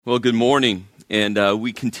Well, good morning, and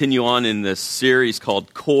we continue on in this series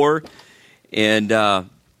called Core, and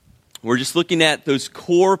we're just looking at those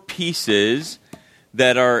core pieces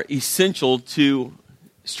that are essential to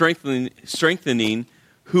strengthening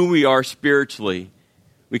who we are spiritually.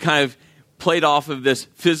 We kind of played off of this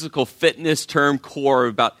physical fitness term core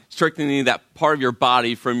about strengthening that part of your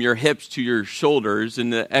body from your hips to your shoulders,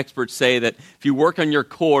 and the experts say that if you work on your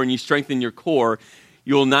core and you strengthen your core,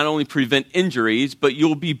 you will not only prevent injuries, but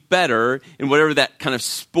you'll be better in whatever that kind of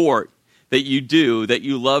sport that you do, that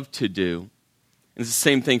you love to do. And it's the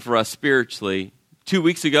same thing for us spiritually. 2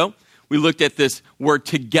 weeks ago, we looked at this word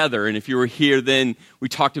together. And if you were here then, we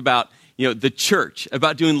talked about the church,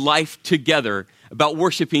 about doing life together, about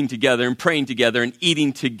worshiping together and praying together and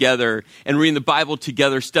eating together and reading the Bible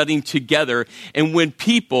together, studying together. And when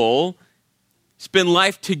people spend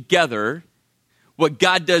life together, what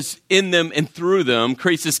God does in them and through them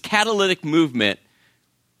creates this catalytic movement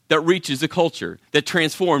that reaches the culture, that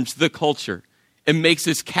transforms the culture, and makes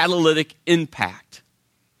this catalytic impact.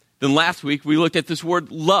 Then last week, we looked at this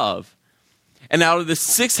word love. And out of the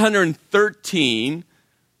 613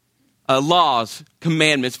 laws,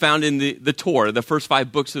 commandments found in the Torah, the first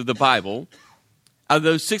 5 books of the Bible, out of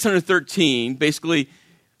those 613, basically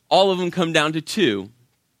all of them come down to 2.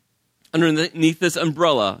 Underneath this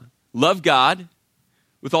umbrella, love God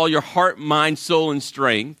with all your heart, mind, soul, and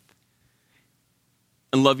strength,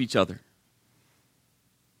 and love each other.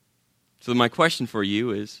 So my question for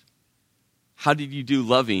you is, how did you do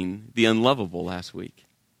loving the unlovable last week?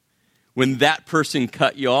 When that person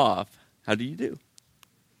cut you off, how did you do?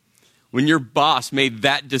 When your boss made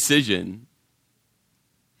that decision,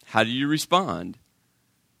 how did you respond?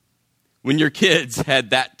 When your kids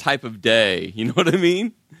had that type of day, you know what I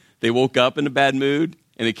mean? They woke up in a bad mood,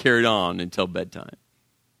 and it carried on until bedtime.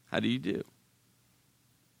 How do you do?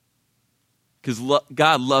 Because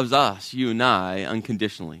God loves us, you and I,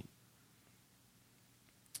 unconditionally.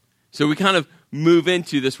 So we kind of move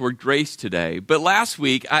into this word grace today. But last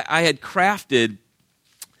week, I had crafted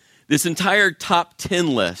this entire top 10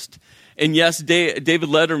 list. And yes, David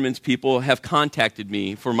Letterman's people have contacted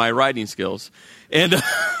me for my writing skills. And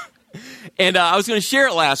I was going to share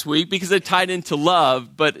it last week because it tied into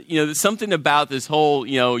love. But, there's something about this whole,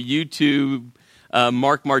 YouTube,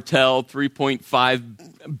 Mark Martell,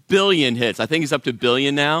 3.5 billion hits. I think it's up to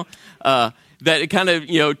billion now. That it kind of,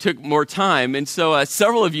 took more time. And so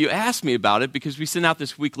several of you asked me about it because we sent out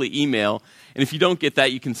this weekly email. And if you don't get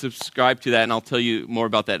that, you can subscribe to that. And I'll tell you more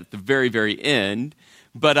about that at the very, very end.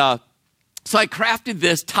 But so I crafted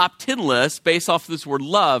this top 10 list based off of this word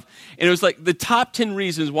love. And it was like the top 10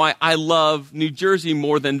 reasons why I love New Jersey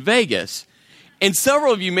more than Vegas. And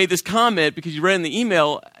several of you made this comment because you read in the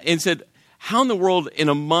email and said, how in the world in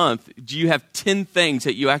a month do you have 10 things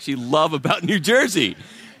that you actually love about New Jersey?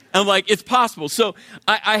 I'm like, it's possible. So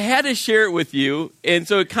I had to share it with you. And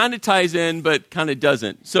so it kind of ties in, but kind of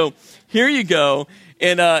doesn't. So here you go.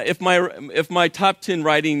 And if my top 10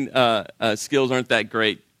 writing skills aren't that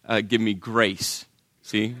great, give me grace.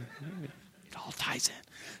 See? It all ties in.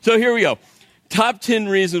 So here we go. Top 10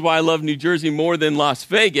 reasons why I love New Jersey more than Las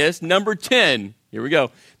Vegas. Number 10. Here we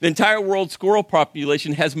go. The entire world squirrel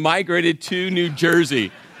population has migrated to New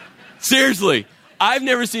Jersey. Seriously. I've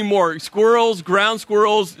never seen more squirrels, ground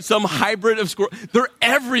squirrels, some hybrid of squirrels. They're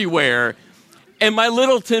everywhere. And my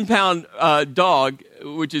little 10-pound dog,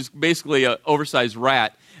 which is basically an oversized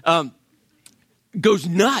rat, goes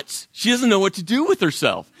nuts. She doesn't know what to do with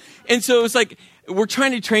herself. And so it's like we're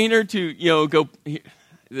trying to train her to,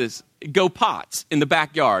 go pots in the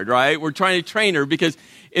backyard, right? We're trying to train her because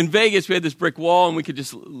in Vegas we had this brick wall and we could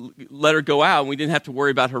just let her go out and we didn't have to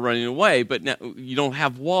worry about her running away. But now you don't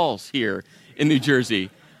have walls here in New Jersey.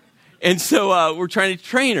 And so we're trying to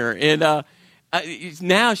train her. And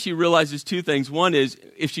now she realizes 2 things. One is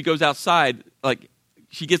if she goes outside, like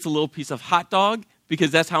she gets a little piece of hot dog because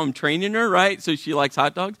that's how I'm training her, right? So she likes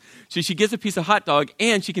hot dogs. So she gets a piece of hot dog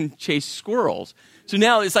and she can chase squirrels. So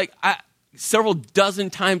now it's like several dozen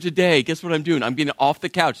times a day, guess what I'm doing? I'm getting off the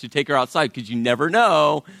couch to take her outside because you never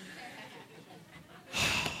know.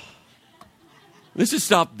 Let's just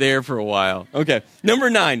stop there for a while. Okay, number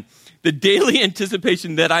 9, the daily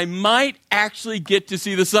anticipation that I might actually get to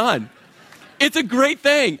see the sun. It's a great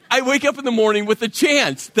thing. I wake up in the morning with a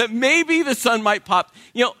chance that maybe the sun might pop.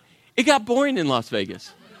 It got boring in Las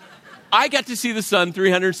Vegas. I got to see the sun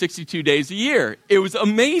 362 days a year. It was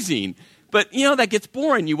amazing. But, that gets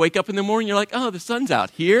boring. You wake up in the morning, you're like, oh, the sun's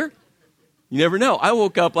out. Here? You never know. I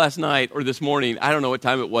woke up last night or this morning, I don't know what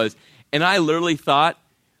time it was, and I literally thought,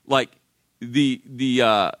 like,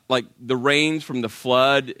 the rains from the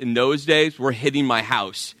flood in those days were hitting my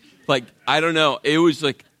house. Like, I don't know. It was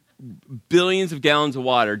like billions of gallons of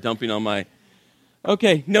water dumping on my...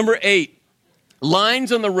 Okay, number 8.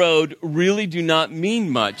 Lines on the road really do not mean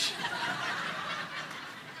much.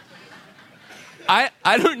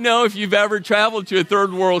 I don't know if you've ever traveled to a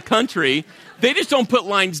third world country. They just don't put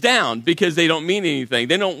lines down because they don't mean anything.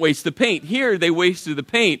 They don't waste the paint. Here, they wasted the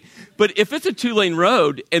paint. But if it's a 2-lane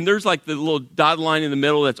road and there's like the little dotted line in the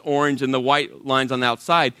middle that's orange and the white lines on the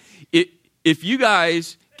outside, if you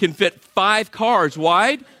guys can fit 5 cars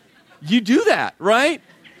wide, you do that, right?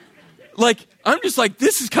 Like, I'm just like,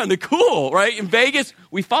 this is kind of cool, right? In Vegas,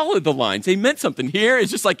 we followed the lines. They meant something. Here,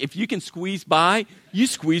 it's just like, if you can squeeze by, you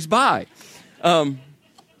squeeze by.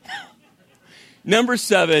 Number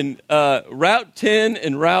 7, Route 10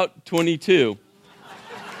 and Route 22.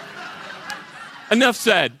 Enough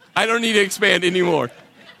said. I don't need to expand anymore.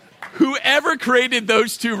 Whoever created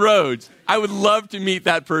those 2 roads, I would love to meet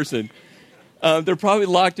that person. They're probably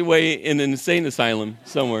locked away in an insane asylum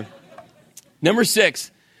somewhere. Number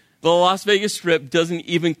 6, the Las Vegas Strip doesn't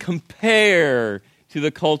even compare to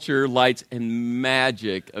the culture, lights, and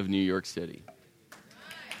magic of New York City.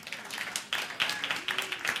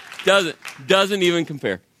 Doesn't even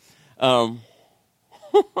compare. Where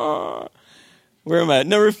am I?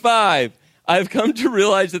 Number 5, I've come to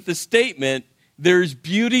realize that the statement, "there's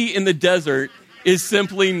beauty in the desert," is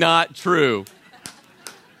simply not true.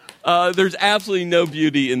 There's absolutely no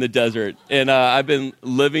beauty in the desert, and I've been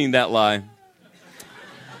living that lie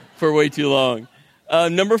for way too long.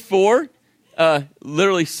 Number 4,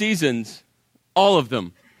 literally seasons, all of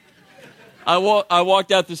them. I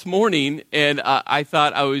walked out this morning, and I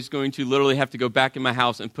thought I was going to literally have to go back in my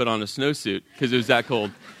house and put on a snowsuit because it was that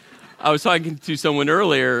cold. I was talking to someone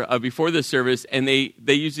earlier before this service, and they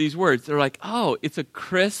use these words. They're like, "Oh, it's a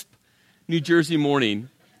crisp New Jersey morning."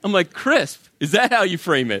 I'm like, "Crisp? Is that how you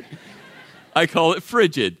frame it?" I call it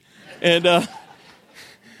frigid. And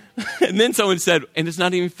and then someone said, "And it's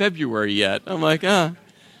not even February yet." I'm like,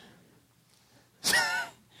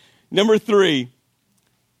 Number 3,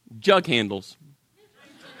 jug handles.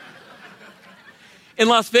 In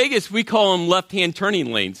Las Vegas, we call them left-hand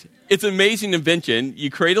turning lanes. It's an amazing invention. You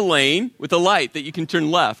create a lane with a light that you can turn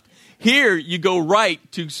left. Here, you go right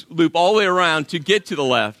to loop all the way around to get to the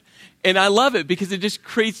left. And I love it because it just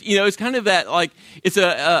creates, it's kind of that, like, it's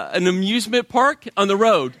an amusement park on the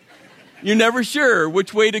road. You're never sure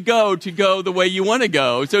which way to go the way you want to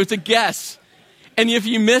go. So it's a guess. And if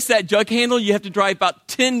you miss that jug handle, you have to drive about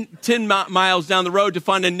 10 miles down the road to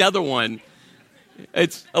find another one.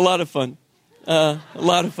 It's a lot of fun.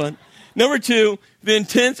 Number 2, the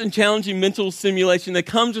intense and challenging mental simulation that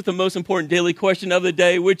comes with the most important daily question of the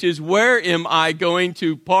day, which is, where am I going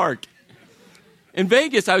to park? In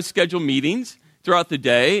Vegas, I would schedule meetings throughout the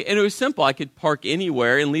day, and it was simple. I could park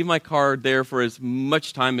anywhere and leave my car there for as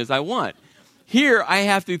much time as I want. Here, I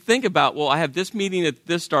have to think about, I have this meeting at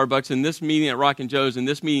this Starbucks and this meeting at Rock and Joe's and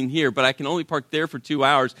this meeting here, but I can only park there for 2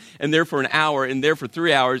 hours and there for an hour and there for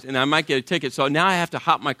 3 hours, and I might get a ticket. So now I have to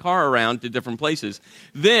hop my car around to different places.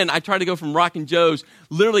 Then I try to go from Rock and Joe's,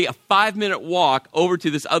 literally a 5-minute walk over to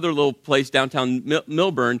this other little place downtown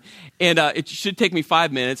Millburn, and it should take me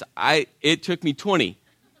 5 minutes. It took me 20.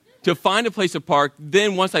 To find a place to park.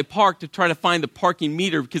 Then once I parked, to try to find the parking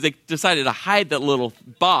meter because they decided to hide that little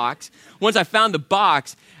box. Once I found the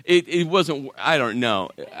box, it wasn't, I don't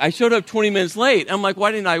know. I showed up 20 minutes late. I'm like,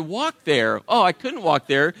 why didn't I walk there? Oh, I couldn't walk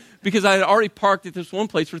there because I had already parked at this one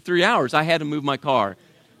place for 3 hours. I had to move my car.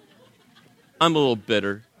 I'm a little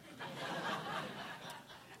bitter.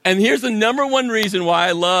 And here's the number 1 reason why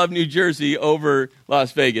I love New Jersey over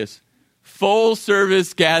Las Vegas.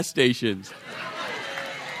 Full-service gas stations.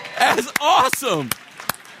 That's awesome.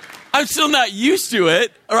 I'm still not used to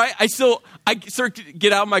it, all right? I start to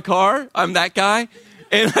get out of my car. I'm that guy.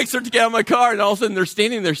 And I start to get out of my car, and all of a sudden they're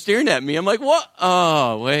standing there staring at me. I'm like, what?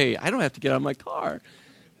 Oh, wait, I don't have to get out of my car.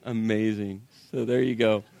 Amazing. So there you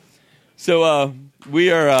go. So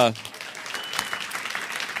we are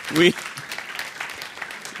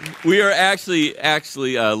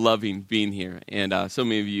actually loving being here. And so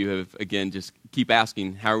many of you have, again, just keep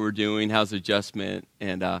asking how we're doing, how's the adjustment,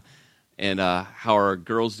 and how are our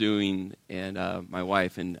girls doing, and my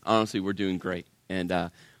wife. And honestly, we're doing great.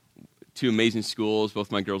 And 2 amazing schools. Both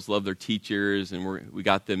my girls love their teachers, and we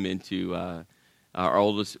got them into our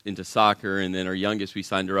oldest into soccer, and then our youngest, we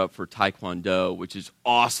signed her up for Taekwondo, which is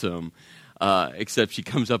awesome. Except she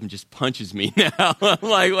comes up and just punches me now. I'm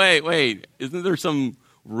like, wait, isn't there some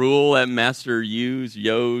rule that Master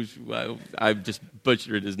Yos? I've just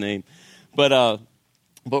butchered his name. But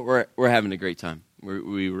we're having a great time.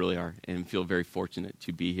 We really are, and feel very fortunate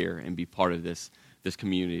to be here and be part of this this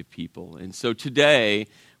community of people. And so today,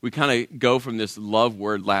 we kind of go from this love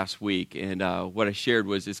word last week, and what I shared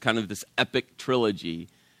was it's kind of this epic trilogy,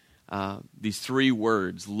 these three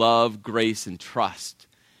words, love, grace, and trust.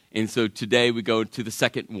 And so today we go to the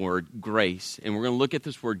second word, grace, and we're going to look at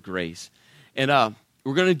this word grace. And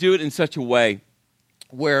we're going to do it in such a way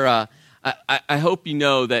where I hope you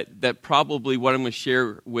know that probably what I'm going to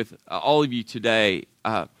share with all of you today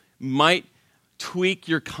might tweak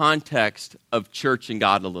your context of church and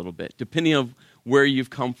God a little bit, depending on where you've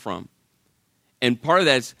come from. And part of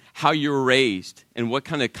that is how you were raised and what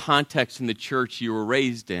kind of context in the church you were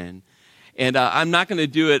raised in. And I'm not going to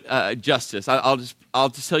do it justice. I'll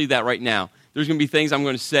just tell you that right now. There's going to be things I'm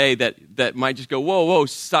going to say that might just go, whoa,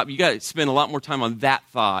 stop. You got to spend a lot more time on that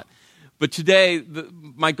thought. But today,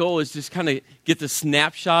 my goal is just kind of get the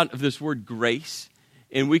snapshot of this word grace.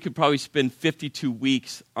 And we could probably spend 52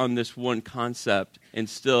 weeks on this one concept and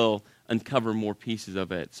still uncover more pieces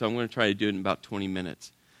of it. So I'm going to try to do it in about 20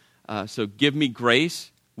 minutes. So give me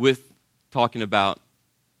grace with talking about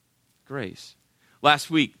grace.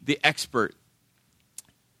 Last week, the expert,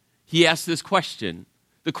 he asked this question,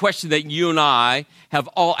 the question that you and I have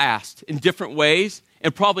all asked in different ways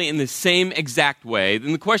and probably in the same exact way.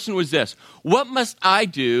 And the question was this: what must I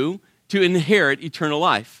do to inherit eternal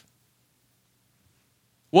life?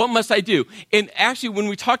 What must I do? And actually, when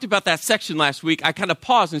we talked about that section last week, I kind of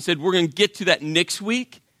paused and said, we're going to get to that next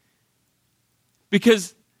week,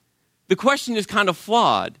 because the question is kind of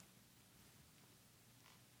flawed.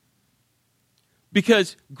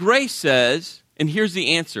 Because grace says, and here's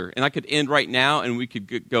the answer, and I could end right now and we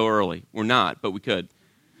could go early. We're not, but we could.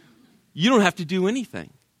 You don't have to do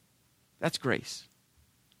anything. That's grace.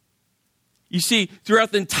 You see,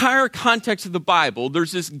 throughout the entire context of the Bible,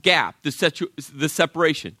 there's this gap, the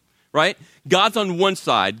separation, right? God's on one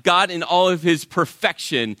side. God in all of his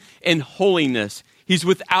perfection and holiness. He's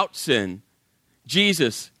without sin.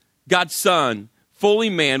 Jesus, God's Son, fully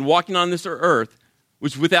man, walking on this earth,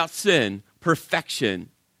 was without sin, perfection,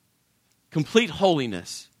 complete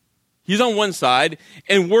holiness. He's on one side,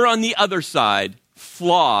 and we're on the other side,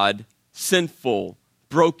 flawed, sinful,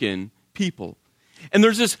 broken people. And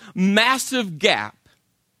there's this massive gap.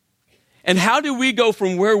 And how do we go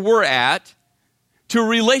from where we're at to a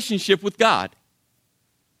relationship with God?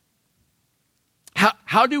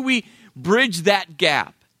 How do we bridge that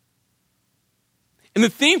gap? And the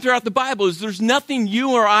theme throughout the Bible is there's nothing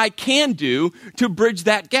you or I can do to bridge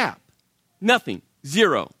that gap. Nothing.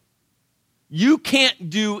 Zero. You can't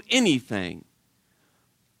do anything.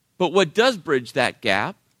 But what does bridge that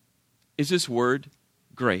gap is this word,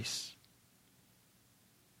 grace.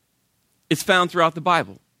 It's found throughout the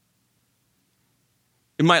Bible.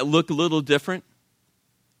 It might look a little different.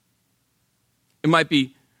 It might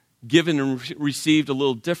be given and received a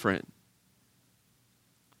little different.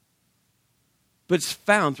 But it's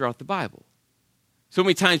found throughout the Bible. So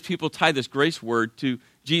many times people tie this grace word to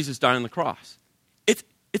Jesus dying on the cross.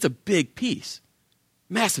 It's a big piece,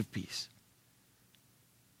 massive piece.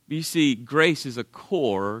 But you see, grace is a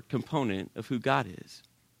core component of who God is.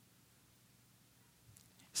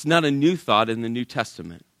 It's not a new thought in the New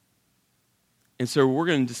Testament. And so we're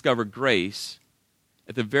going to discover grace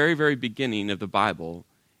at the very, very beginning of the Bible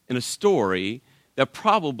in a story that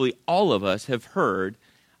probably all of us have heard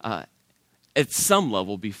at some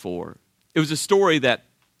level before. It was a story that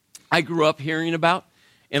I grew up hearing about,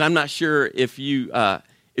 and I'm not sure if you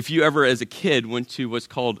ever as a kid went to what's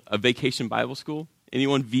called a vacation Bible school.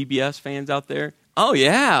 Anyone VBS fans out there? Oh,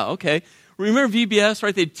 yeah, okay. Remember VBS,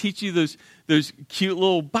 right? They'd teach you those cute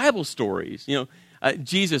little Bible stories. You know,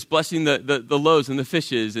 Jesus blessing the loaves and the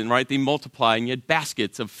fishes, and right, they multiply, and you had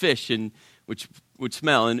baskets of fish, and which would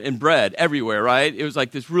smell, and bread everywhere, right? It was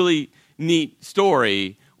like this really neat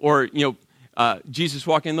story. Or, you know, Jesus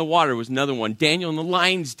walking in the water was another one. Daniel in the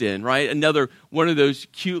lion's den, right? Another one of those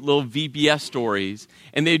cute little VBS stories.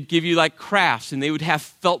 And they'd give you like crafts, and they would have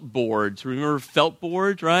felt boards. Remember felt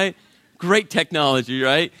boards, right? Great technology,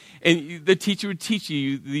 right? And the teacher would teach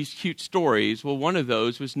you these cute stories. Well, one of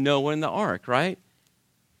those was Noah and the ark, right?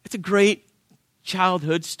 It's a great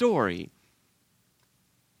childhood story.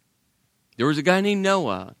 There was a guy named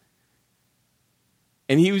Noah,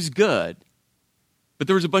 and he was good, but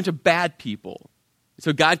there was a bunch of bad people.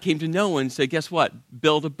 So God came to Noah and said, guess what?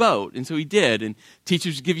 Build a boat. And so he did. And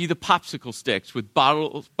teachers give you the popsicle sticks with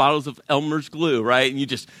bottles of Elmer's glue, right? And you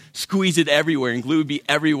just squeeze it everywhere, and glue would be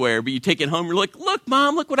everywhere. But you take it home, you're like, look,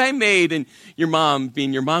 Mom, look what I made. And your mom,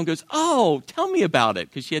 being your mom, goes, oh, tell me about it,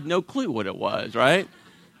 because she had no clue what it was, right?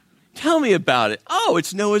 Tell me about it. Oh,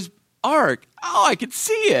 it's Noah's Ark. Oh, I could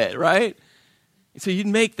see it, right? So you'd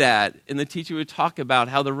make that, and the teacher would talk about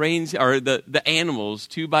how the rains, or the animals,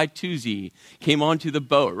 two by twosie, came onto the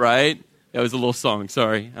boat, right? That was a little song,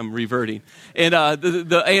 sorry, I'm reverting. And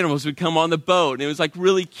the animals would come on the boat, and it was like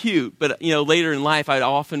really cute. But, later in life, I'd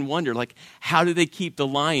often wonder, like, how do they keep the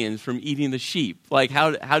lions from eating the sheep? Like,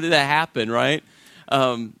 how did that happen, right?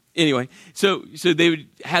 Anyway, so they would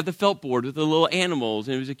have the felt board with the little animals,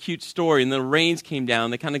 and it was a cute story, and the rains came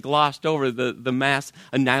down. They kind of glossed over the mass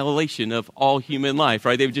annihilation of all human life,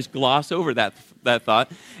 right? They would just gloss over that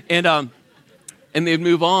thought, and they'd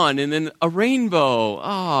move on, and then a rainbow,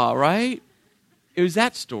 right? It was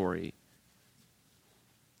that story.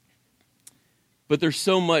 But there's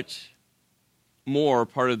so much more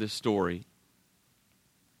part of this story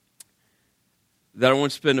that I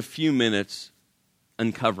want to spend a few minutes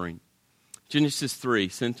uncovering. Genesis 3,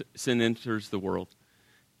 sin enters the world.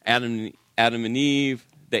 Adam and Eve,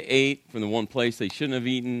 they ate from the one place they shouldn't have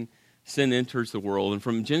eaten. Sin enters the world. And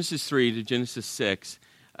from Genesis 3 to Genesis 6,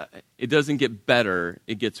 it doesn't get better,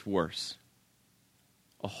 it gets worse.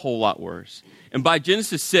 A whole lot worse. And by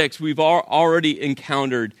Genesis 6, we've already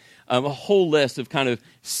encountered a whole list of kind of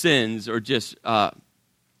sins or just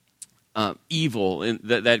evil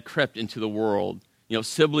that crept into the world.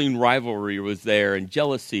 Sibling rivalry was there, and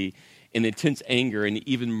jealousy, and intense anger, and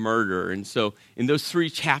even murder. And so in those 3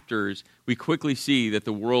 chapters, we quickly see that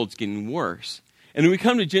the world's getting worse. And then we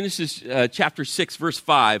come to Genesis chapter 6, verse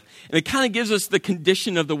 5, and it kind of gives us the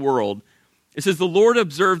condition of the world. It says, the Lord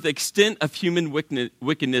observed the extent of human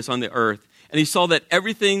wickedness on the earth, and he saw that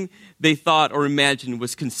everything they thought or imagined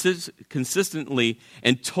was consistently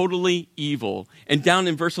and totally evil. And down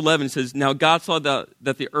in verse 11 it says, now God saw that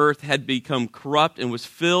the earth had become corrupt and was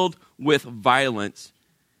filled with violence.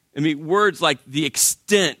 I mean, words like the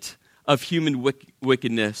extent of human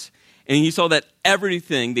wickedness. And he saw that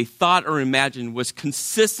everything they thought or imagined was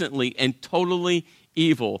consistently and totally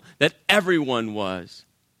evil, that everyone was.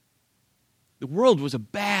 The world was a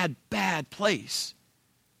bad, bad place.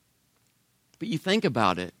 But you think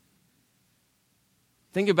about it.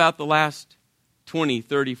 Think about the last 20,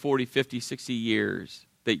 30, 40, 50, 60 years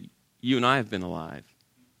that you and I have been alive.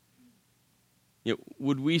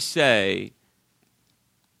 Would we say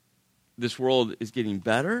this world is getting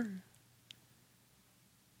better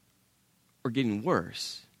or getting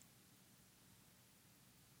worse?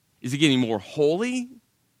 Is it getting more holy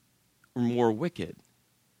or more wicked?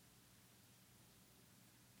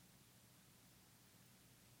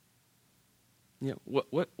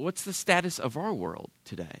 What's the status of our world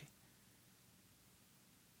today?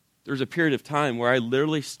 There was a period of time where I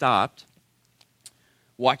literally stopped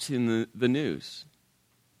watching the news.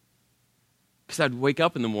 Because I'd wake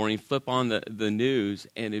up in the morning, flip on the news,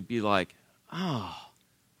 and it'd be like, oh,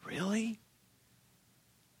 really?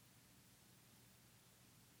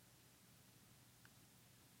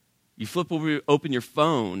 You open your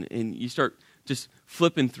phone, and you start just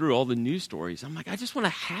flipping through all the news stories. I'm like, I just want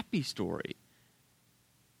a happy story.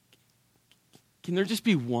 Can there just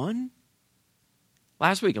be one?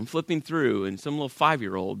 Last week, I'm flipping through, and some little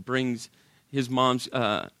 5-year-old brings his mom's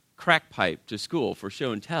crack pipe to school for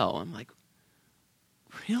show and tell. I'm like,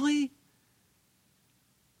 really?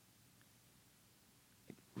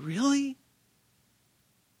 Really?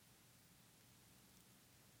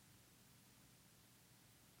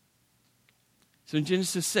 So in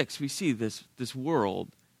Genesis 6, we see this world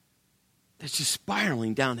that's just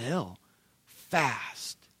spiraling downhill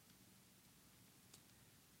fast.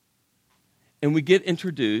 And we get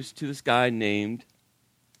introduced to this guy named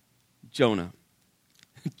Jonah.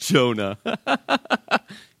 Jonah.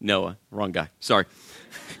 Noah. Wrong guy. Sorry.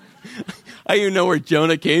 I didn't even know where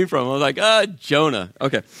Jonah came from. I was like, Jonah.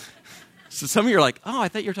 Okay. So some of you are like, oh, I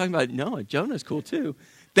thought you were talking about Noah. Jonah's cool too.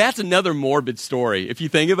 That's another morbid story, if you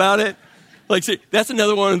think about it. Like, see, that's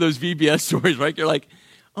another one of those VBS stories, right? You're like,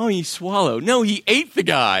 oh, he swallowed. No, he ate the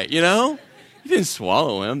guy, He didn't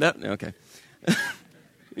swallow him. Okay.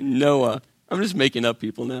 Noah. I'm just making up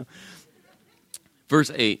people now.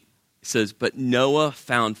 Verse 8 says, but Noah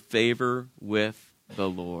found favor with the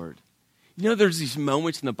Lord. There's these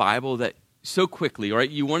moments in the Bible that so quickly, right?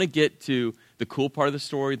 You want to get to the cool part of the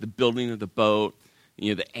story, the building of the boat,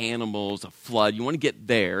 the animals, a flood. You want to get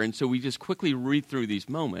there. And so we just quickly read through these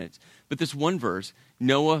moments. But this one verse,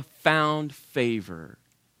 Noah found favor.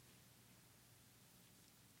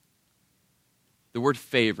 The word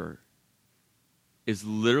favor is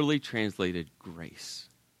literally translated grace.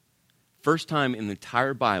 First time in the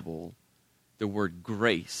entire Bible, the word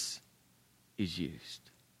grace is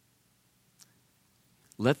used.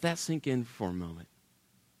 Let that sink in for a moment.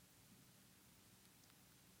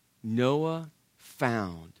 Noah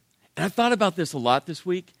found. And I thought about this a lot this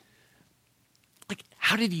week.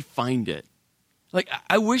 how did he find it? Like,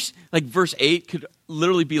 I wish, like, verse 8 could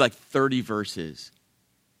literally be like 30 verses.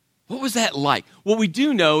 What was that like? What we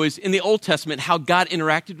do know is in the Old Testament, how God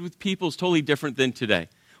interacted with people is totally different than today.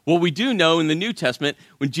 What we do know in the New Testament,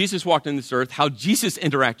 when Jesus walked on this earth, how Jesus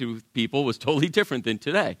interacted with people was totally different than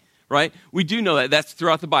today, right? We do know that. That's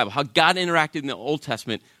throughout the Bible. How God interacted in the Old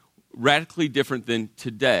Testament, radically different than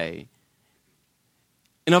today.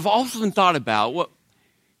 And I've often thought about what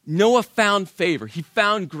Noah found favor. He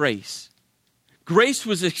found grace. Grace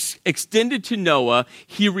was extended to Noah.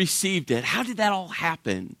 He received it. How did that all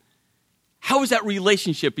happen? How was that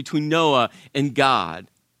relationship between Noah and God?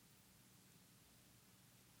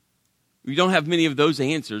 We don't have many of those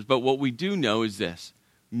answers, but what we do know is this.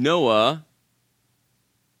 Noah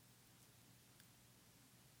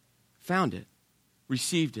found it,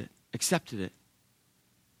 received it, accepted it.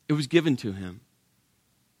 It was given to him.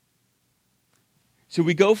 So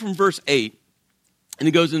we go from verse 8, and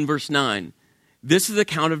it goes in verse 9. This is the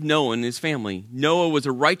account of Noah and his family. Noah was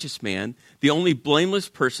a righteous man, the only blameless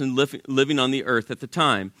person living on the earth at the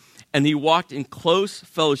time, and he walked in close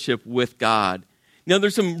fellowship with God. Now,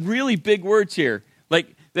 there's some really big words here,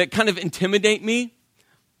 like that kind of intimidate me,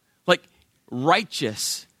 like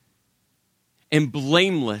righteous and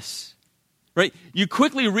blameless, right? You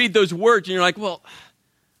quickly read those words, and you're like, well,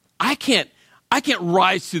 I can't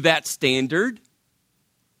rise to that standard.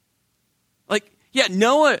 Like, yeah,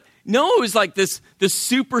 Noah was like this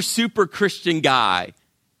super Christian guy.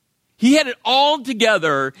 He had it all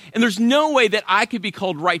together, and there's no way that I could be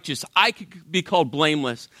called righteous. I could be called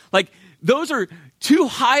blameless. Like, those are too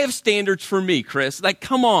high of standards for me, Chris. Like,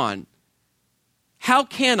 come on. How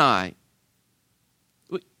can I?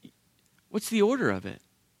 What's the order of it?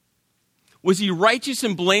 Was he righteous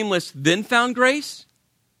and blameless, then found grace?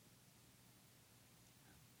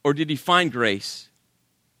 Or did he find grace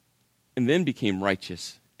and then became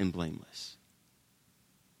righteous and blameless?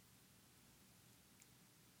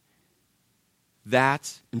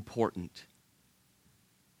 That's important.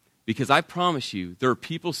 Because I promise you, there are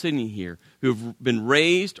people sitting here who have been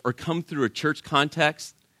raised or come through a church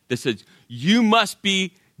context that says, you must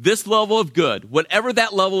be this level of good, whatever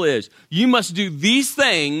that level is. You must do these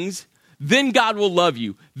things, then God will love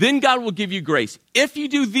you. Then God will give you grace. If you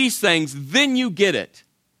do these things, then you get it.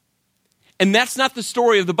 And that's not the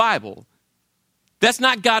story of the Bible. That's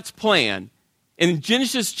not God's plan. And in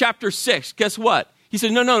Genesis chapter 6, guess what? He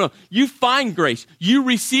said, no. You find grace. You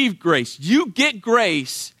receive grace. You get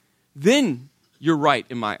grace. Then you're right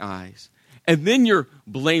in my eyes. And then you're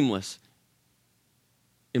blameless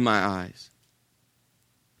in my eyes.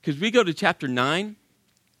 Because we go to chapter 9,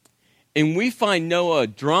 and we find Noah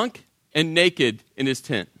drunk and naked in his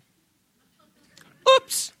tent.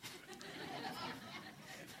 Oops.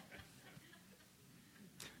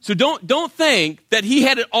 So don't think that he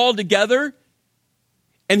had it all together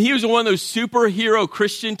and he was one of those superhero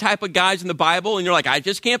Christian type of guys in the Bible, and you're like, I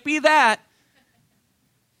just can't be that.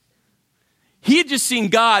 He had just seen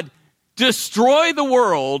God destroy the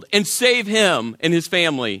world and save him and his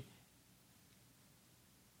family.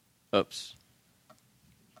 Oops.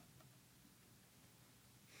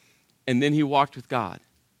 And then he walked with God.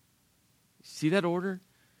 See that order?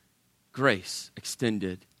 Grace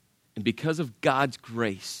extended. And because of God's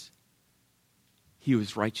grace, he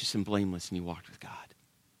was righteous and blameless, and he walked with God.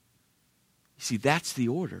 You see, that's the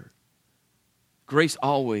order. Grace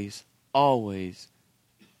always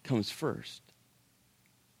comes first.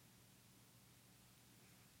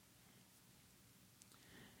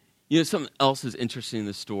 You know, something else is interesting in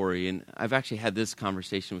the story, and I've actually had this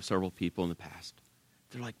conversation with several people in the past.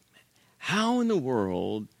 They're like, how in the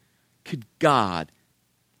world could God,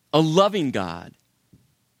 a loving God,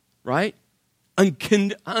 right?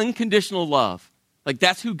 Unconditional love. Like,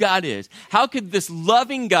 that's who God is. How could this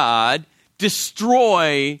loving God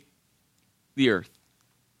destroy the earth?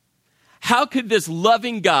 How could this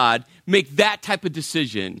loving God make that type of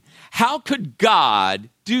decision? How could God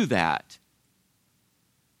do that?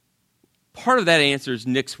 Part of that answer is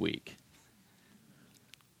next week.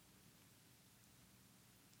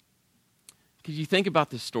 Because you think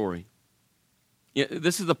about this story. You know,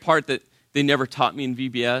 this is the part that they never taught me in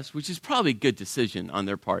VBS, which is probably a good decision on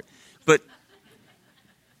their part. But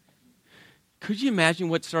could you imagine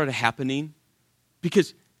what started happening?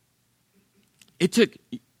 Because it took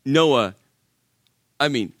Noah,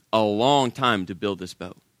 a long time to build this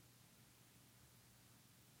boat.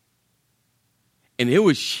 And it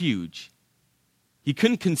was huge. He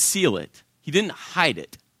couldn't conceal it. He didn't hide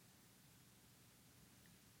it.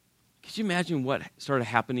 Could you imagine what started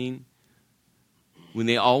happening when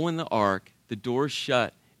they all went in the ark, the doors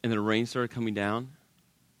shut, and the rain started coming down?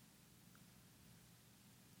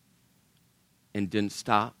 and didn't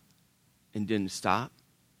stop and didn't stop?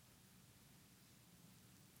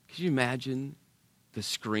 Could you imagine the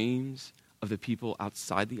screams of the people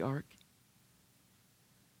outside the ark?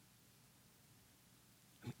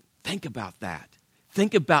 Think about that.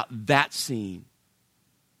 Think about that scene.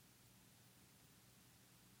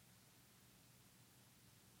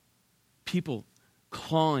 People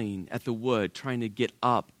clawing at the wood, trying to get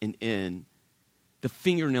up and in. The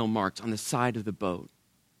fingernail marks on the side of the boat.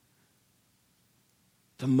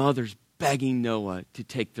 The mothers begging Noah to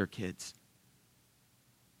take their kids.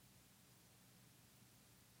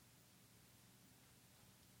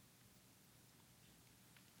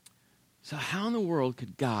 So how in the world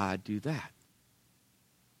could God do that?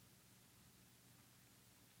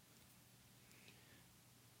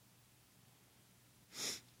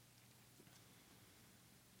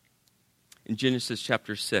 In Genesis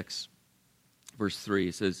chapter 6, verse 3,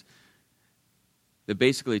 it says that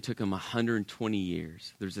basically it took him 120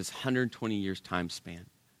 years. There's this 120 years time span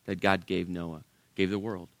that God gave Noah, gave the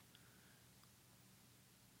world.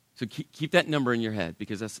 So keep that number in your head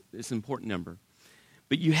because it's an important number.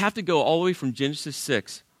 But you have to go all the way from Genesis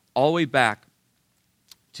 6 all the way back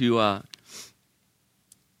to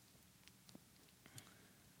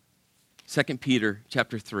 2 Peter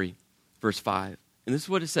chapter 3, verse 5. And this is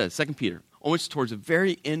what it says, 2 Peter, almost towards the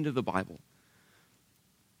very end of the Bible.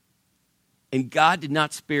 And God did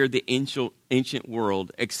not spare the ancient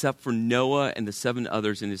world except for Noah and the 7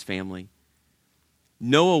 others in his family.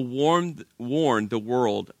 Noah warned the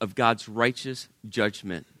world of God's righteous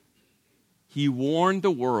judgment. He warned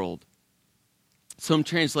the world. Some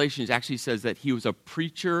translations actually says that he was a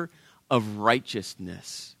preacher of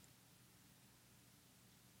righteousness.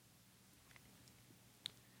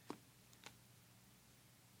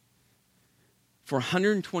 For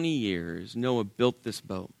 120 years, Noah built this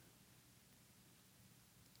boat.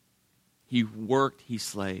 He worked, he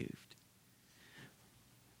slaved.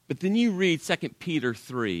 But then you read 2 Peter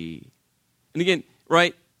 3. And again,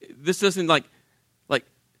 right, this doesn't like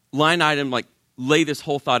line item, lay this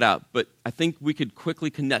whole thought out. But I think we could quickly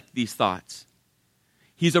connect these thoughts.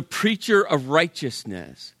 He's a preacher of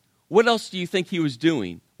righteousness. What else do you think he was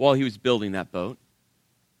doing while he was building that boat?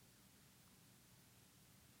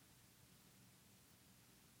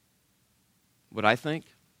 What I think?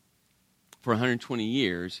 For 120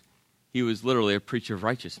 years, he was literally a preacher of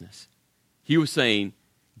righteousness. He was saying,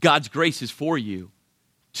 God's grace is for you.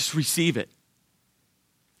 Just receive it.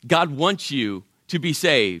 God wants you to be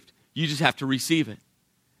saved. You just have to receive it.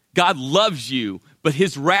 God loves you, but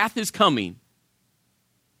his wrath is coming.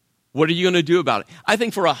 What are you going to do about it? I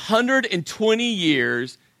think for 120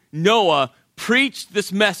 years, Noah preached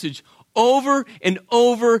this message over and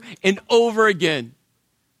over and over again.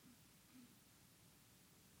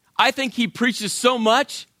 I think he preached this so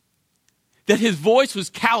much that his voice was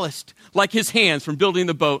calloused like his hands from building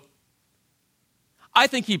the boat. I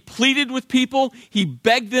think he pleaded with people. He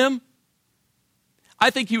begged them. I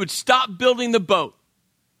think he would stop building the boat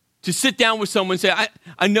to sit down with someone and say,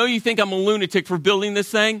 I know you think I'm a lunatic for building this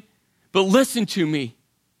thing, but listen to me.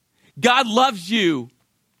 God loves you.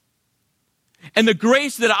 And the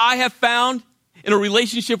grace that I have found in a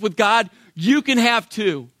relationship with God, you can have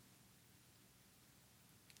too.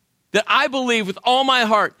 That I believe with all my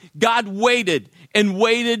heart, God waited and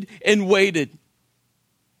waited and waited.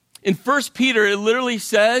 In 1 Peter, it literally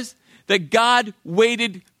says that God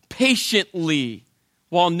waited patiently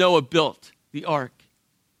while Noah built the ark.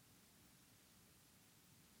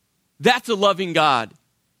 That's a loving God.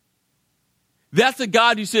 That's a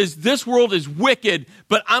God who says, this world is wicked,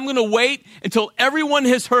 but I'm going to wait until everyone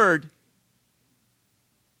has heard.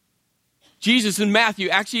 Jesus in Matthew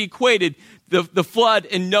actually equated the flood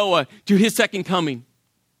and Noah to his second coming.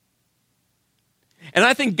 And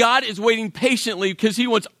I think God is waiting patiently because he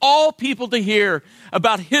wants all people to hear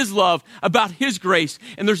about his love, about his grace.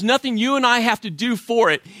 And there's nothing you and I have to do for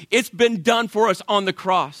it. It's been done for us on the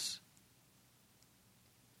cross.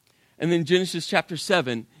 And then Genesis chapter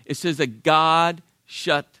 7, it says that God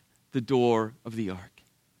shut the door of the ark.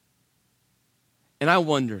 And I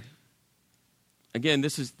wonder, again,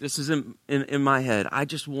 this is in my head. I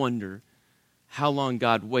just wonder how long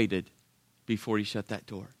God waited before he shut that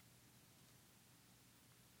door.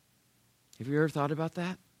 Have you ever thought about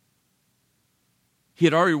that? He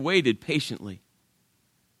had already waited patiently.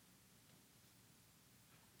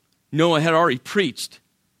 Noah had already preached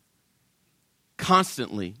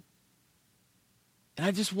constantly. And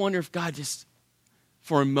I just wonder if God just,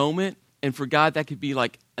 for a moment, and for God that could be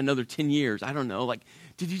like another 10 years, I don't know,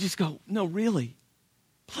 did he just go, no, really?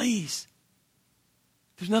 Please.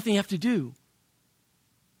 There's nothing you have to do.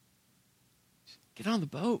 Just get on the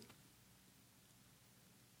boat.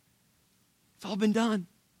 It's all been done.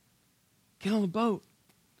 Get on the boat.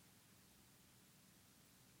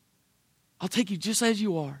 I'll take you just as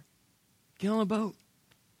you are. Get on the boat.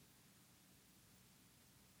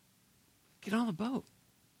 Get on the boat.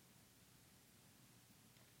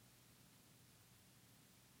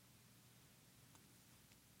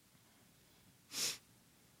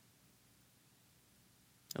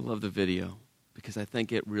 I love the video because I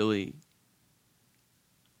think it really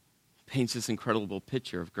paints this incredible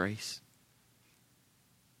picture of grace.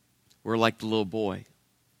 We're like the little boy,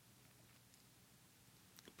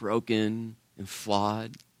 broken and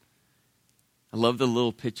flawed. I love the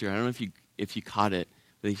little picture. I don't know if you caught it.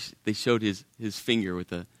 They showed his finger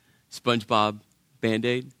with a SpongeBob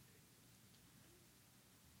Band-Aid.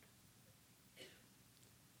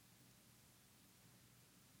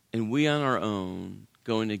 And we on our own,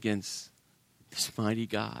 going against this mighty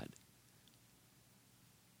God,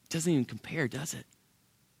 doesn't even compare, does it?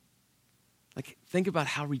 Like, think about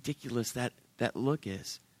how ridiculous that look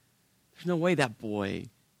is. There's no way that boy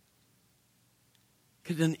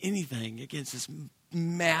could have done anything against this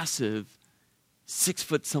massive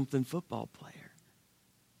 6-foot-something football player.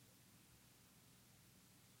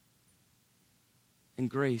 And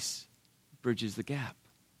grace bridges the gap.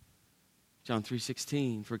 John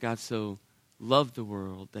 3:16, for God so loved the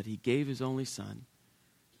world that he gave his only Son,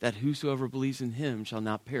 that whosoever believes in him shall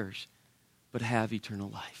not perish, but have eternal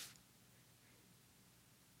life.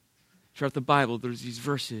 Throughout the Bible, there's these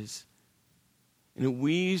verses, and it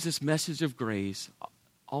weaves this message of grace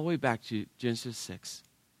all the way back to Genesis 6.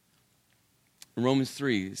 In Romans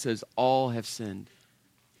 3, it says, all have sinned.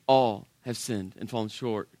 All have sinned and fallen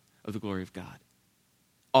short of the glory of God.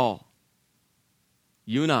 All.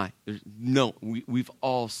 You and I, we've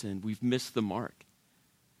all sinned. We've missed the mark.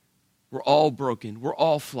 We're all broken. We're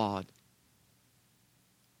all flawed.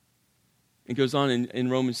 It goes on in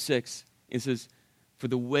Romans 6. It says, for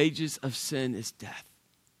the wages of sin is death.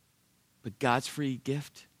 But God's free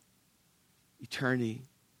gift, eternity,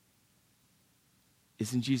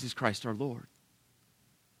 is in Jesus Christ our Lord.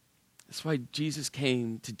 That's why Jesus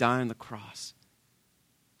came to die on the cross,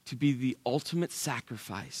 to be the ultimate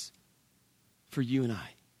sacrifice for you and I.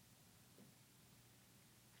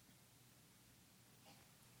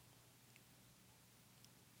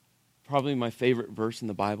 Probably my favorite verse in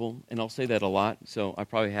the Bible, and I'll say that a lot, so I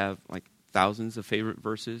probably have like thousands of favorite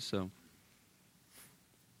verses. So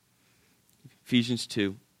Ephesians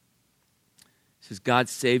 2 says, God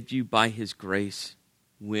saved you by his grace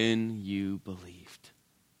when you believed.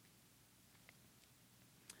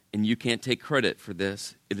 And you can't take credit for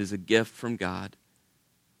this. It is a gift from God.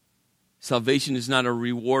 Salvation is not a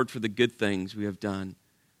reward for the good things we have done,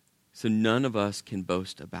 so none of us can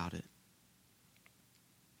boast about it.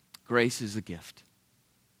 Grace is a gift.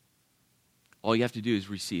 All you have to do is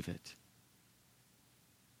receive it.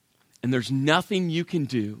 And there's nothing you can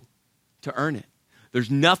do to earn it. There's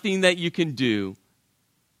nothing that you can do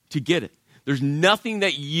to get it. There's nothing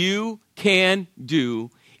that you can do.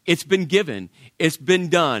 It's been given. It's been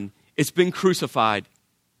done. It's been crucified.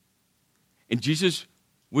 And Jesus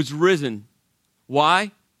was risen.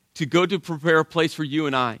 Why? To go to prepare a place for you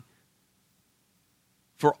and I.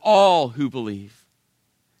 For all who believe.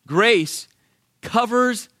 Grace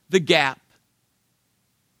covers the gap.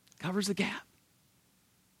 Covers the gap.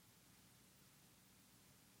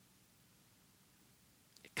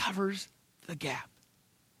 It covers the gap.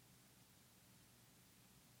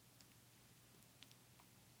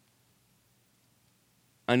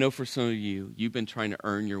 I know for some of you, you've been trying to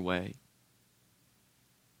earn your way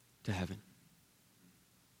to heaven.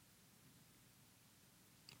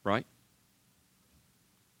 Right?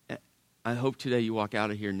 I hope today you walk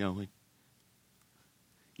out of here knowing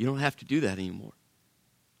you don't have to do that anymore.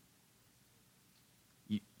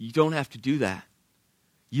 You don't have to do that.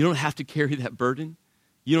 You don't have to carry that burden.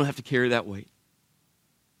 You don't have to carry that weight.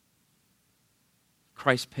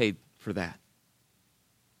 Christ paid for that.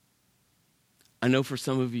 I know for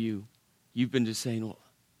some of you, you've been just saying,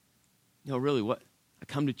 well, really, what? I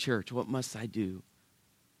come to church. What must I do?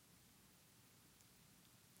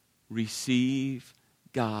 Receive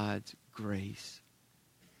God's grace.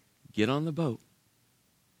 Get on the boat.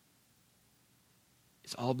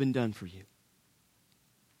 It's all been done for you.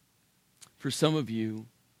 For some of you,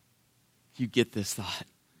 you get this thought.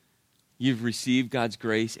 You've received God's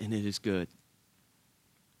grace and it is good.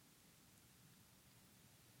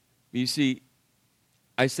 You see,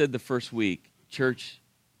 I said the first week, church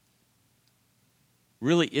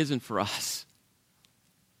really isn't for us.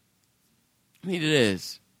 I mean, it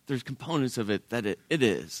is. There's components of it that it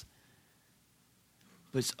is.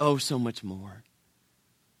 But it's oh so much more.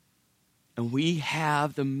 And we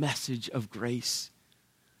have the message of grace.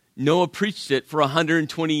 Noah preached it for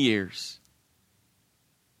 120 years.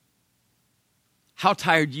 How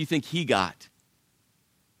tired do you think he got?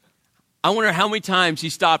 I wonder how many times he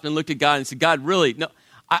stopped and looked at God and said, God, really? No,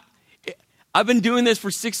 I've been doing this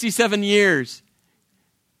for 67 years.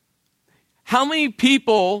 How many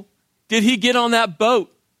people did he get on that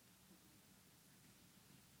boat?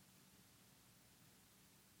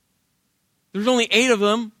 There's only 8 of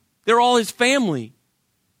them. They're all his family.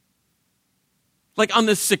 Like on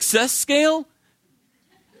the success scale?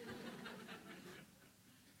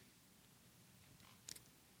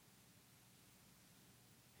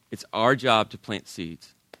 It's our job to plant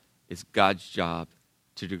seeds. It's God's job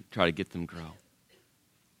to try to get them grow.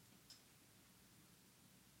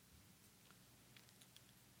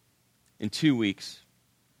 In 2 weeks,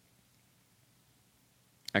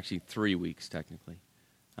 actually 3 weeks technically.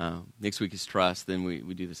 Next week is Trust. Then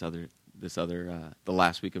we do this other the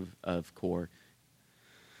last week of Core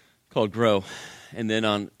called Grow, and then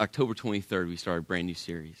on October 23rd we start a brand new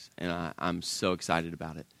series, and I'm so excited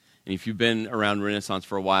about it. And if you've been around Renaissance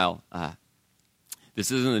for a while,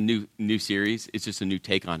 this isn't a new series. It's just a new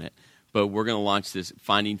take on it. But we're going to launch this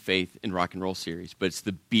Finding Faith in Rock and Roll series. But it's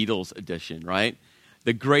the Beatles edition, right?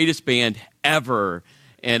 The greatest band ever.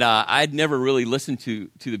 And I'd never really listened to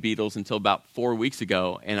the Beatles until about 4 weeks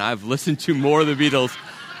ago. And I've listened to more of the Beatles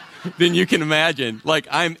than you can imagine. Like,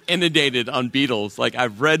 I'm inundated on Beatles. Like,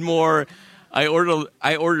 I've read more. I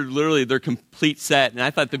ordered literally their complete set, and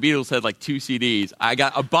I thought the Beatles had like 2 CDs. I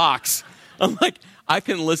got a box. I'm like, I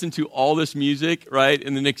can listen to all this music, right,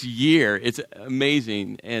 in the next year. It's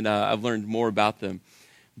amazing, and I've learned more about them.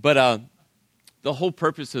 But the whole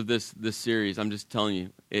purpose of this series, I'm just telling you,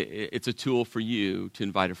 it's a tool for you to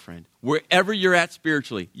invite a friend. Wherever you're at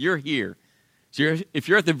spiritually, you're here. So if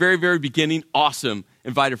you're at the very, very beginning, awesome,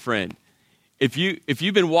 invite a friend. If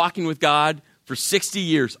you've been walking with God for 60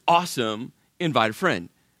 years, awesome, invite a friend,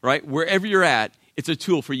 right? Wherever you're at, it's a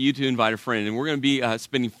tool for you to invite a friend. And we're going to be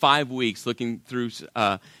spending 5 weeks looking through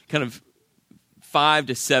kind of 5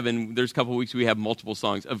 to 7. There's a couple of weeks we have multiple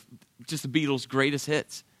songs of just the Beatles' greatest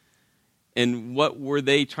hits. And what were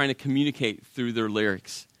they trying to communicate through their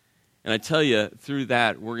lyrics? And I tell you, through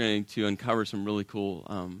that, we're going to uncover some really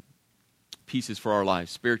cool pieces for our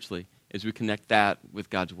lives spiritually as we connect that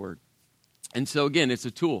with God's Word. And so, again, it's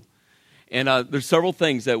a tool. And there's several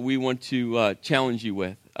things that we want to challenge you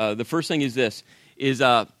with. The first thing is this,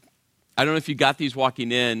 I don't know if you got these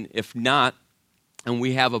walking in. If not, and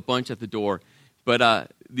we have a bunch at the door, but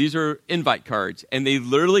these are invite cards. And they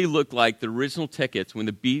literally look like the original tickets when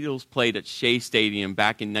the Beatles played at Shea Stadium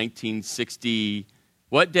back in 1960.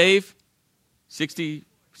 What, Dave?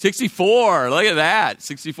 64. Look at that,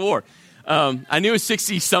 64. I knew it was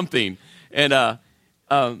 60-something. And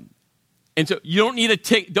so you don't need a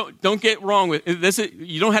ticket. Don't get wrong with this.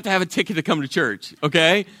 You don't have to have a ticket to come to church,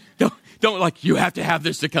 okay? Don't like you have to have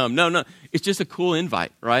this to come. No. It's just a cool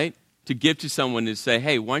invite, right? To give to someone to say,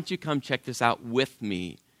 hey, why don't you come check this out with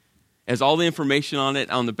me? It has all the information on it.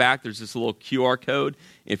 On the back, there's this little QR code.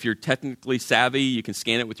 If you're technically savvy, you can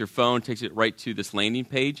scan it with your phone. It takes it right to this landing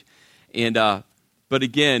page. And but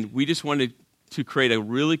again, we just wanted to create a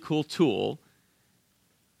really cool tool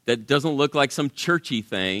that doesn't look like some churchy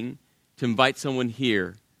thing, to invite someone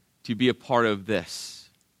here to be a part of this,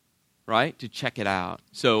 right? To check it out.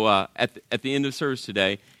 So at the end of service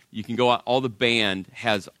today, you can go out. All the band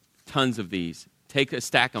has tons of these. Take a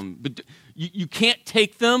stack of them. But you can't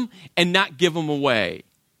take them and not give them away.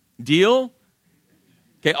 Deal?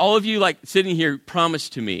 Okay, all of you like sitting here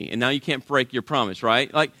promised to me, and now you can't break your promise,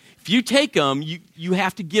 right? Like, if you take them, you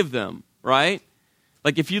have to give them, right?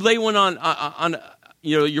 Like, if you lay one on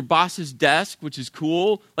your boss's desk, which is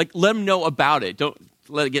cool, like, let them know about it. Don't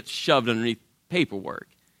let it get shoved underneath paperwork.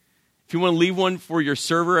 If you want to leave one for your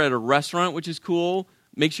server at a restaurant, which is cool,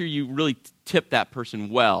 make sure you really tip that person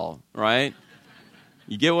well, right?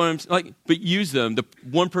 You get what I'm saying? Like, but use them. The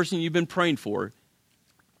one person you've been praying for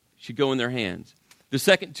should go in their hands. The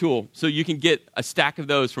second tool, so you can get a stack of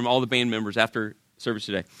those from all the band members after service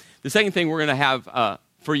today. The second thing we're going to have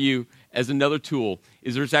for you as another tool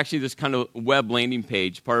is there's actually this kind of web landing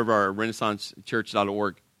page, part of our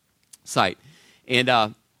renaissancechurch.org site.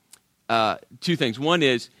 And 2 things. One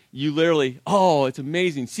is you literally, it's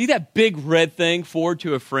amazing. See that big red thing, forward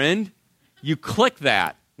to a friend? You click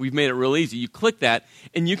that. We've made it real easy. You click that,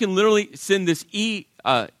 and you can literally send this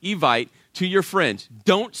evite to your friends.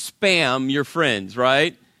 Don't spam your friends,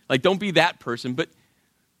 right? Like, don't be that person, but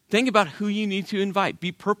think about who you need to invite.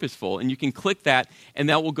 Be purposeful, and you can click that, and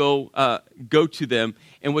that will go to them.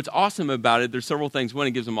 And what's awesome about it, there's several things. One,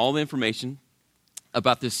 it gives them all the information.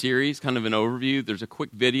 about this series, kind of an overview. There's a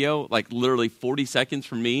quick video, like literally 40 seconds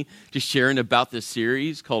from me, just sharing about this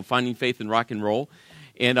series called Finding Faith in Rock and Roll.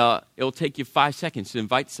 And it'll take you 5 seconds to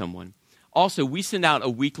invite someone. Also, we send out a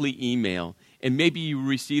weekly email, and maybe you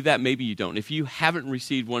receive that, maybe you don't. If you haven't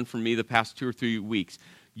received one from me the past 2 or 3 weeks,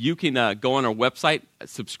 you can go on our website,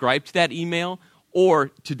 subscribe to that email,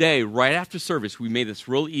 or today, right after service, we made this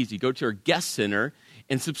real easy. Go to our guest center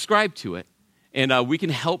and subscribe to it. And we can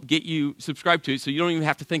help get you subscribed to it so you don't even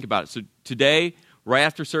have to think about it. So today, right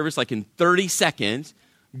after service, like in 30 seconds,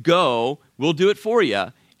 we'll do it for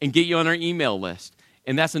you and get you on our email list.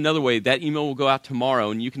 And that's another way. That email will go out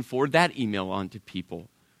tomorrow, and you can forward that email on to people.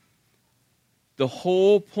 The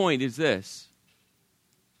whole point is this.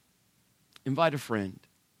 Invite a friend.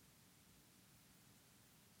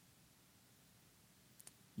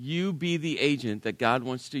 You be the agent that God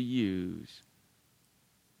wants to use.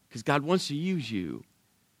 Because God wants to use you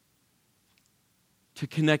to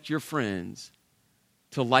connect your friends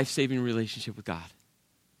to a life-saving relationship with God.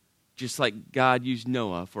 Just like God used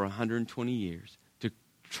Noah for 120 years to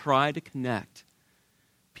try to connect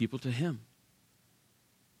people to him.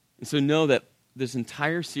 And so know that this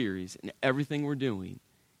entire series and everything we're doing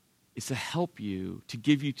is to help you, to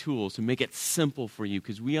give you tools, to make it simple for you,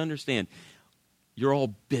 because we understand you're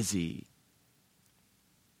all busy.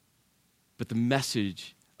 But the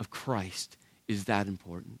message of Christ is that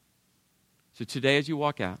important. So today as you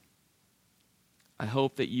walk out, I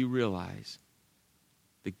hope that you realize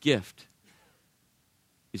the gift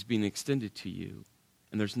is being extended to you,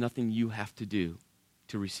 and there's nothing you have to do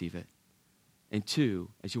to receive it. And 2,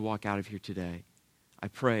 as you walk out of here today, I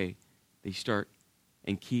pray that you start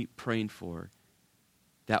and keep praying for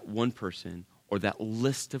that one person or that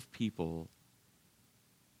list of people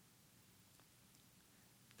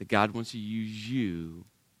that God wants to use you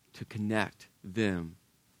to connect them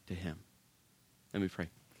to him. Let me pray.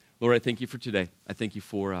 Lord, I thank you for today. I thank you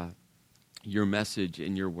for your message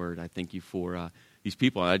and your word. I thank you for these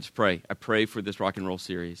people. I just pray. I pray for this rock and roll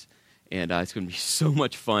series, and it's going to be so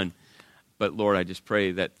much fun. But Lord, I just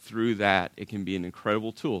pray that through that, it can be an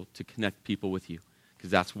incredible tool to connect people with you,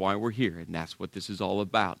 because that's why we're here, and that's what this is all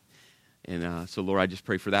about. And so, Lord, I just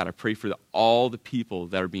pray for that. I pray for all the people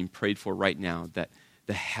that are being prayed for right now that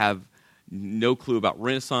have no clue about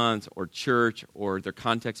Renaissance or church, or their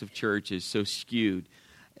context of church is so skewed.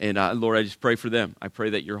 And Lord, I just pray for them. I pray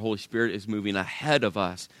that your Holy Spirit is moving ahead of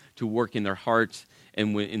us to work in their hearts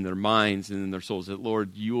and in their minds and in their souls. That,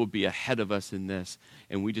 Lord, you will be ahead of us in this.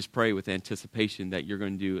 And we just pray with anticipation that you're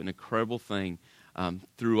going to do an incredible thing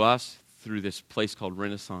through us, through this place called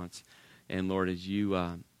Renaissance. And Lord, as you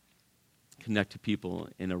connect to people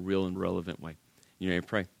in a real and relevant way. In your name I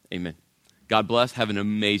pray. Amen. God bless. Have an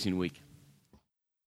amazing week.